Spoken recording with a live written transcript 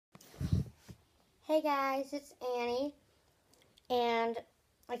Hey guys, it's Annie, and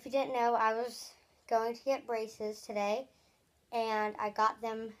if you didn't know, I was going to get braces today, and I got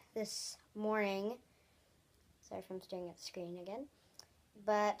them this morning. Sorry if I'm staring at the screen again,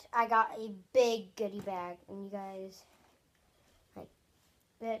 but I got a big goodie bag, and you guys,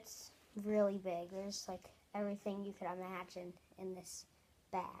 it's really big. There's everything you could imagine in this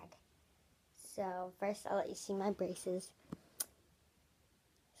bag. So first I'll let you see my braces.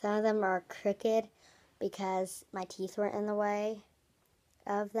 Some of them are crooked because my teeth were in the way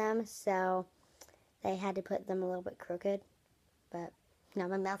of them, so they had to put them a little bit crooked. But now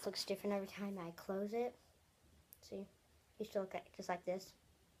my mouth looks different every time I close it. See? It used to look just like this.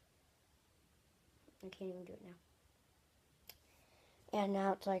 I can't even do it now. And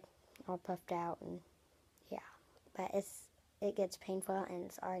now it's all puffed out, and yeah. But it gets painful, and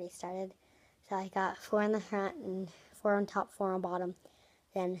it's already started. So I got 4 in the front and 4 on top, 4 on bottom.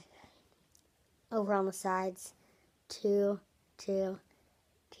 Then over on the sides, 2, 2,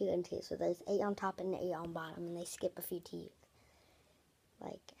 2, and 2. So there's 8 on top and 8 on bottom, and they skip a few teeth.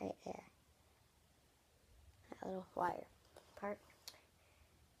 Like right there. That little wire part.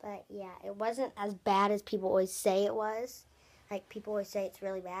 But yeah, it wasn't as bad as people always say it was. Like people always say it's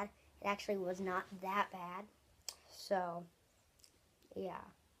really bad. It actually was not that bad. So yeah.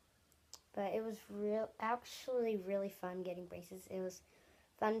 But it was actually really fun getting braces. It was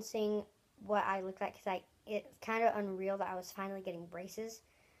fun seeing what I looked like because it's kind of unreal that I was finally getting braces.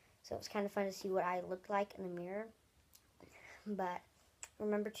 So it was kind of fun to see what I looked like in the mirror. But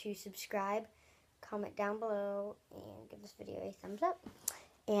remember to subscribe, comment down below, and give this video a thumbs up.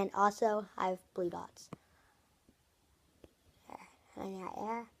 And also, I have blue dots. There, and right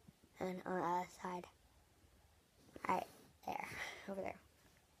there, and on the other side, right there, over there.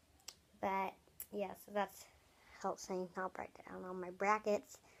 But yeah, so that's helping help write down on my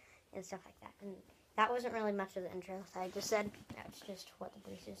brackets and stuff like that. And that wasn't really much of the intro, so I just said that's just what the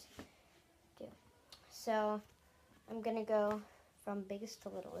braces do. So I'm gonna go from biggest to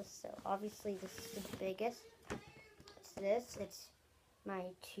littlest. So obviously this is the biggest. It's this. It's my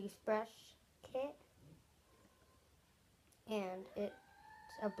toothbrush kit, and it's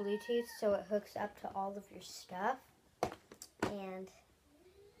a Bluetooth, so it hooks up to all of your stuff, and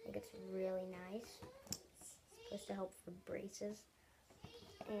I think it's really nice. It's supposed to help for braces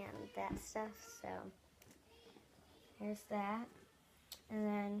and that stuff. So here's that, and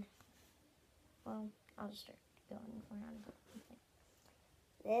then I'll just start going around.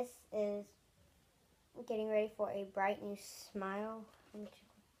 This is getting ready for a bright new smile.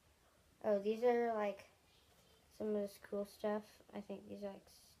 Oh, these are some of this cool stuff. I think these are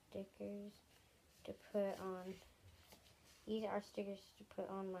stickers to put on. These are stickers to put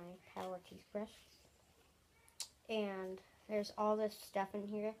on my Power toothbrush. And there's all this stuff in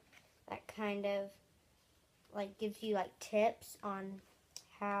here that kind of gives you tips on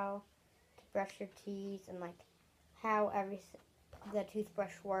how to brush your teeth and how the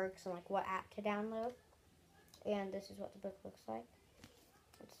toothbrush works and what app to download. And this is what the book looks like.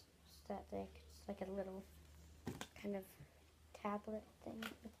 It's just that thick. It's like a little kind of tablet thing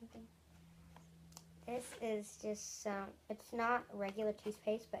or something. This is just it's not regular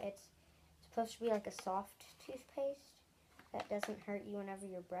toothpaste, but it's supposed to be like a soft toothpaste that doesn't hurt you whenever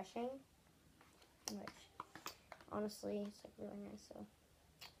you're brushing. Which, honestly, it's really nice. So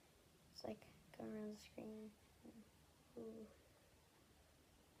it's going around the screen. Ooh.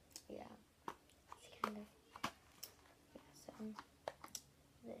 Yeah, it's kind of so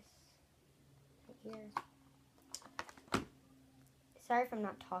this right here. Sorry if I'm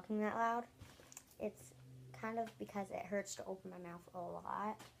not talking that loud. It's kind of because it hurts to open my mouth a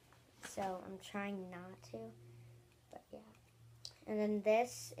lot, so I'm trying not to, but yeah. And then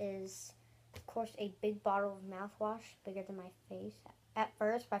this is, of course, a big bottle of mouthwash, bigger than my face. At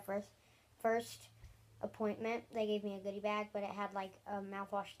first, my first appointment, they gave me a goodie bag, but it had a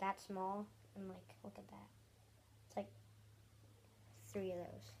mouthwash that small, and look at that. It's 3 of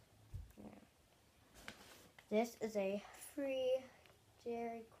those. Yeah. This is a free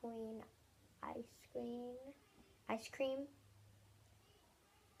Dairy Queen ice cream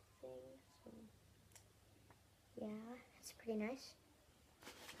thing. So yeah, it's pretty nice.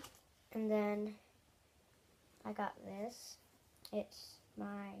 And then I got this. It's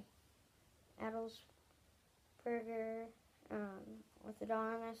my Adels Burger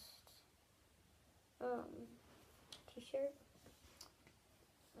orthodontist t-shirt.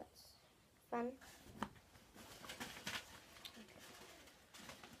 That's fun.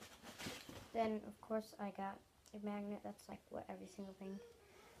 Then, of course, I got a magnet. That's what every single thing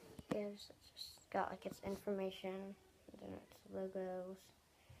is. It's just got its information, and then its logos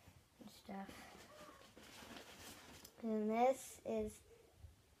and stuff. And this is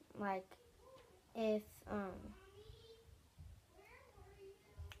like if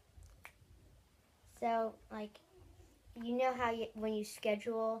so like you know how when you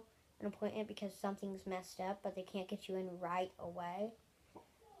schedule an appointment because something's messed up but they can't get you in right away.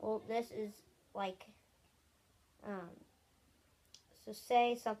 Well, this is like so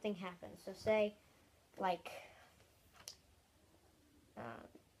say something happens. So say like um,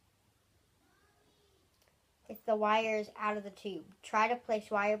 if the wire is out of the tube, try to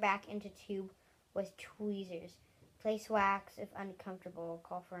place wire back into tube with tweezers. Place wax if uncomfortable.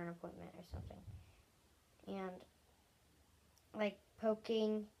 Call for an appointment or something. And like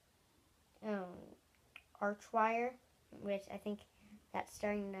poking arch wire, which I think that's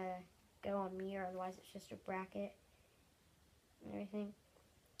starting to go on me, or otherwise it's just a bracket and everything.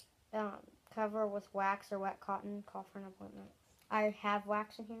 Cover with wax or wet cotton. Call for an appointment. I have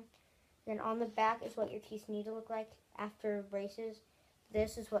wax in here. Then on the back is what your teeth need to look like after braces.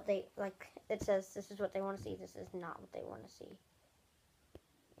 This is what they, like, it says this is what they want to see. This is not what they want to see.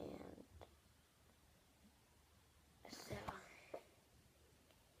 And so,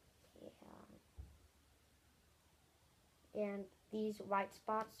 yeah. And these white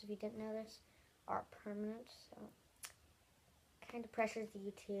spots, if you didn't know this, are permanent. So, kind of pressures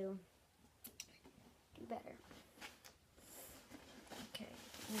you to do better. Okay,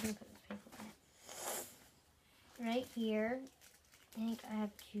 I'm going to put this paper away. Right here, I think I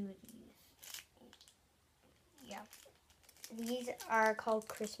have 2 of these. Yeah. These are called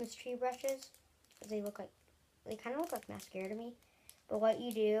Christmas tree brushes. They kind of look like mascara to me. But what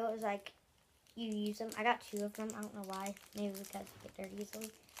you do is like, you use them. I got 2 of them. I don't know why. Maybe because you get dirty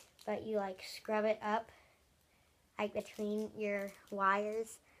easily. But you like scrub it up, like between your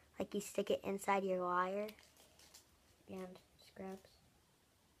wires. Like you stick it inside your wire and scrubs.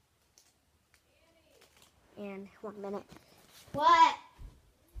 And 1 minute. What?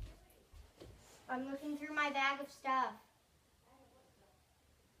 I'm looking through my bag of stuff.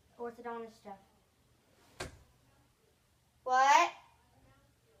 Orthodontist stuff. What?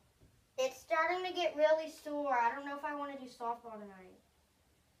 It's starting to get really sore. I don't know if I want to do softball tonight.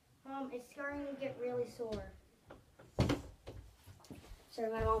 It's starting to get really sore. So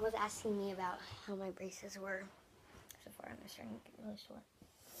my mom was asking me about how my braces were so far, and they're starting to get really sore.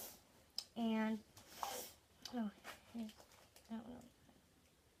 And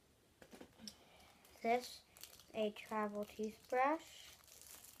this is a travel toothbrush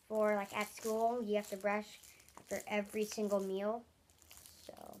for like at school. You have to brush after every single meal.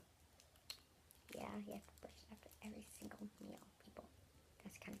 So yeah, you have to brush after every single meal, people.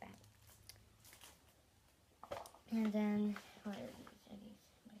 That's kind of bad. And then what are these?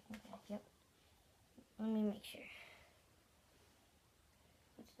 Yep. Let me make sure.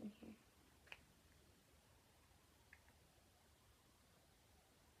 What's in here?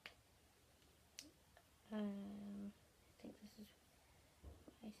 I think this is what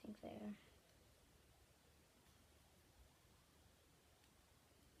I think they are.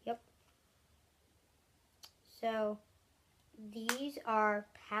 Yep. So these are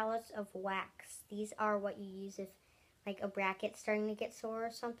pallets of wax. These are what you use if like a bracket's starting to get sore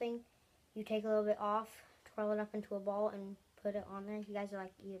or something. You take a little bit off, twirl it up into a ball, and put it on there. You guys are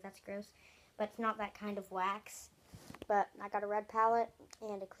like, ew, that's gross. But it's not that kind of wax. But I got a red palette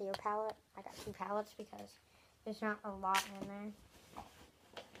and a clear palette. I got 2 palettes because there's not a lot in there.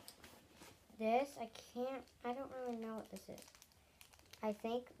 This, I don't really know what this is. I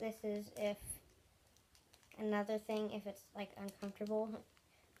think this is if another thing, if it's like uncomfortable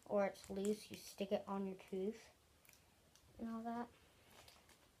or it's loose, you stick it on your tooth and all that.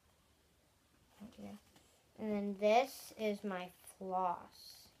 Okay. And then this is my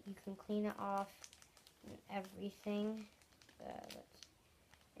floss. You can clean it off and everything.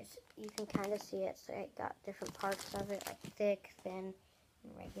 You can kind of see it. So it got different parts of it, like thick, thin,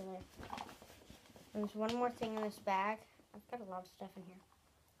 and regular. There's one more thing in this bag. I've got a lot of stuff in here.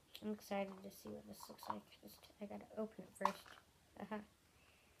 I'm excited to see what this looks like. I gotta open it first.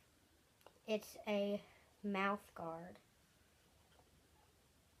 It's a mouth guard.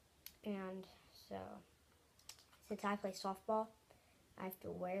 And so, since I play softball, I have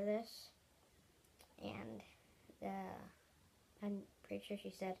to wear this. And I'm pretty sure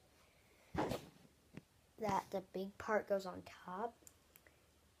she said that the big part goes on top.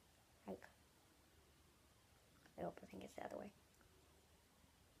 Like, I think it's the other way.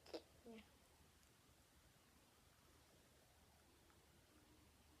 Yeah.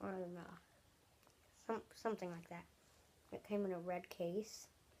 Or something like that. It came in a red case.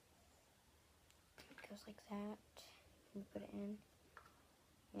 It goes like that. You put it in.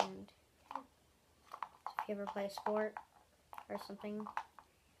 And it's if you ever play a sport or something,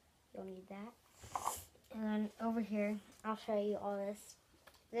 you'll need that. And then over here, I'll show you all this.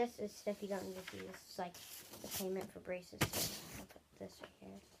 This is stuff you don't need to see. This is like the payment for braces. So I'll put this right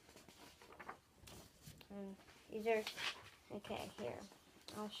here. And these are, okay, here.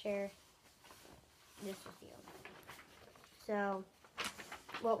 I'll share this with you. So,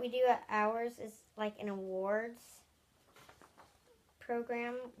 what we do at ours is like an awards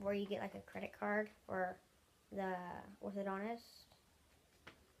program where you get like a credit card for the orthodontist.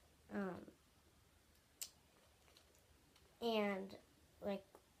 And like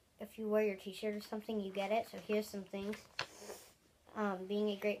if you wear your t-shirt or something, you get it. So here's some things. Being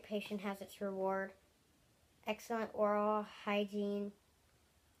a great patient has its reward. Excellent oral hygiene,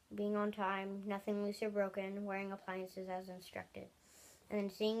 being on time, nothing loose or broken, wearing appliances as instructed. And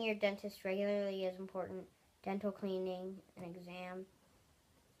then seeing your dentist regularly is important. Dental cleaning, an exam.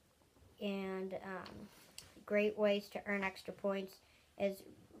 And great ways to earn extra points is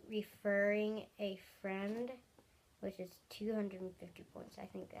referring a friend, which is 250 points. I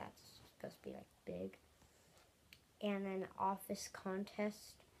think that's supposed to be like big. And then office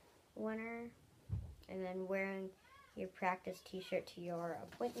contest winner. And then wearing your practice t-shirt to your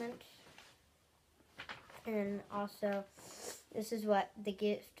appointment. And also, this is what the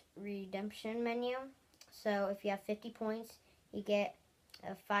gift redemption menu. So if you have 50 points, you get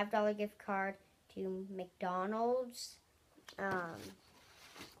a $5 gift card to McDonald's,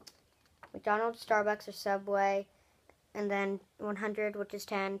 Starbucks, or Subway. And then 100, which is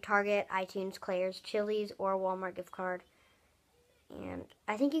 10, Target, iTunes, Claire's, Chili's, or Walmart gift card. And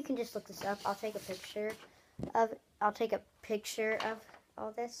I think you can just look this up. I'll take a picture of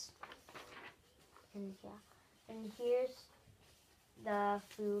all this. And yeah. And here's the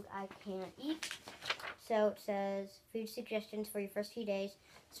food I can't eat. So it says food suggestions for your first few days: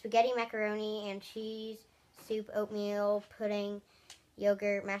 spaghetti, macaroni and cheese, soup, oatmeal, pudding,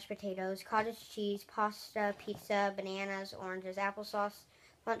 yogurt, mashed potatoes, cottage cheese, pasta, pizza, bananas, oranges, applesauce,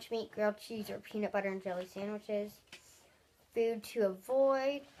 lunch meat, grilled cheese, or peanut butter and jelly sandwiches. Food to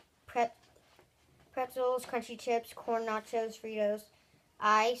avoid: pretzels, crunchy chips, corn nachos, Fritos,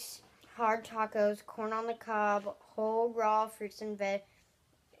 ice, hard tacos, corn on the cob, whole raw fruits and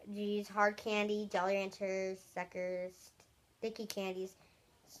veggies, hard candy, Jolly Ranchers, Suckers, sticky candies,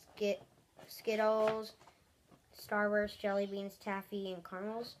 Skittles, Starburst, jelly beans, taffy, and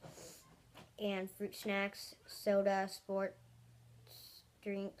caramels, and fruit snacks, soda, sports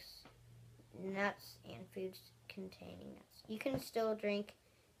drinks, nuts, and foods containing nuts. You can still drink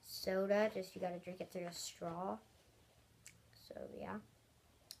soda, just you gotta drink it through a straw. So yeah.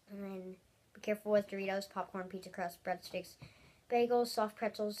 And then be careful with Doritos, popcorn, pizza crust, breadsticks, bagels, soft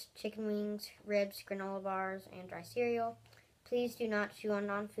pretzels, chicken wings, ribs, granola bars, and dry cereal. Please do not chew on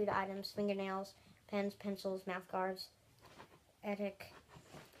non-food items, fingernails, pens, pencils, mouth guards, etic.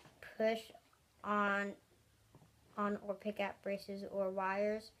 Push on or pick at braces or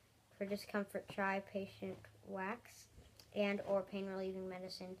wires. For discomfort, try patient wax and or pain-relieving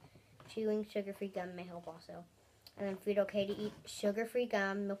medicine. Chewing sugar-free gum may help also. And then food okay to eat: sugar-free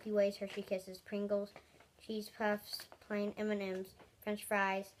gum, Milky Ways, Hershey Kisses, Pringles, cheese puffs, plain M&Ms, French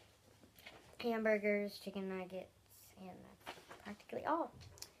fries, hamburgers, chicken nuggets, and that's practically all.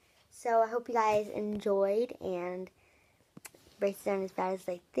 So I hope you guys enjoyed, and braces aren't as bad as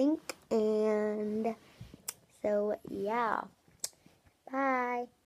I think. And so yeah, bye.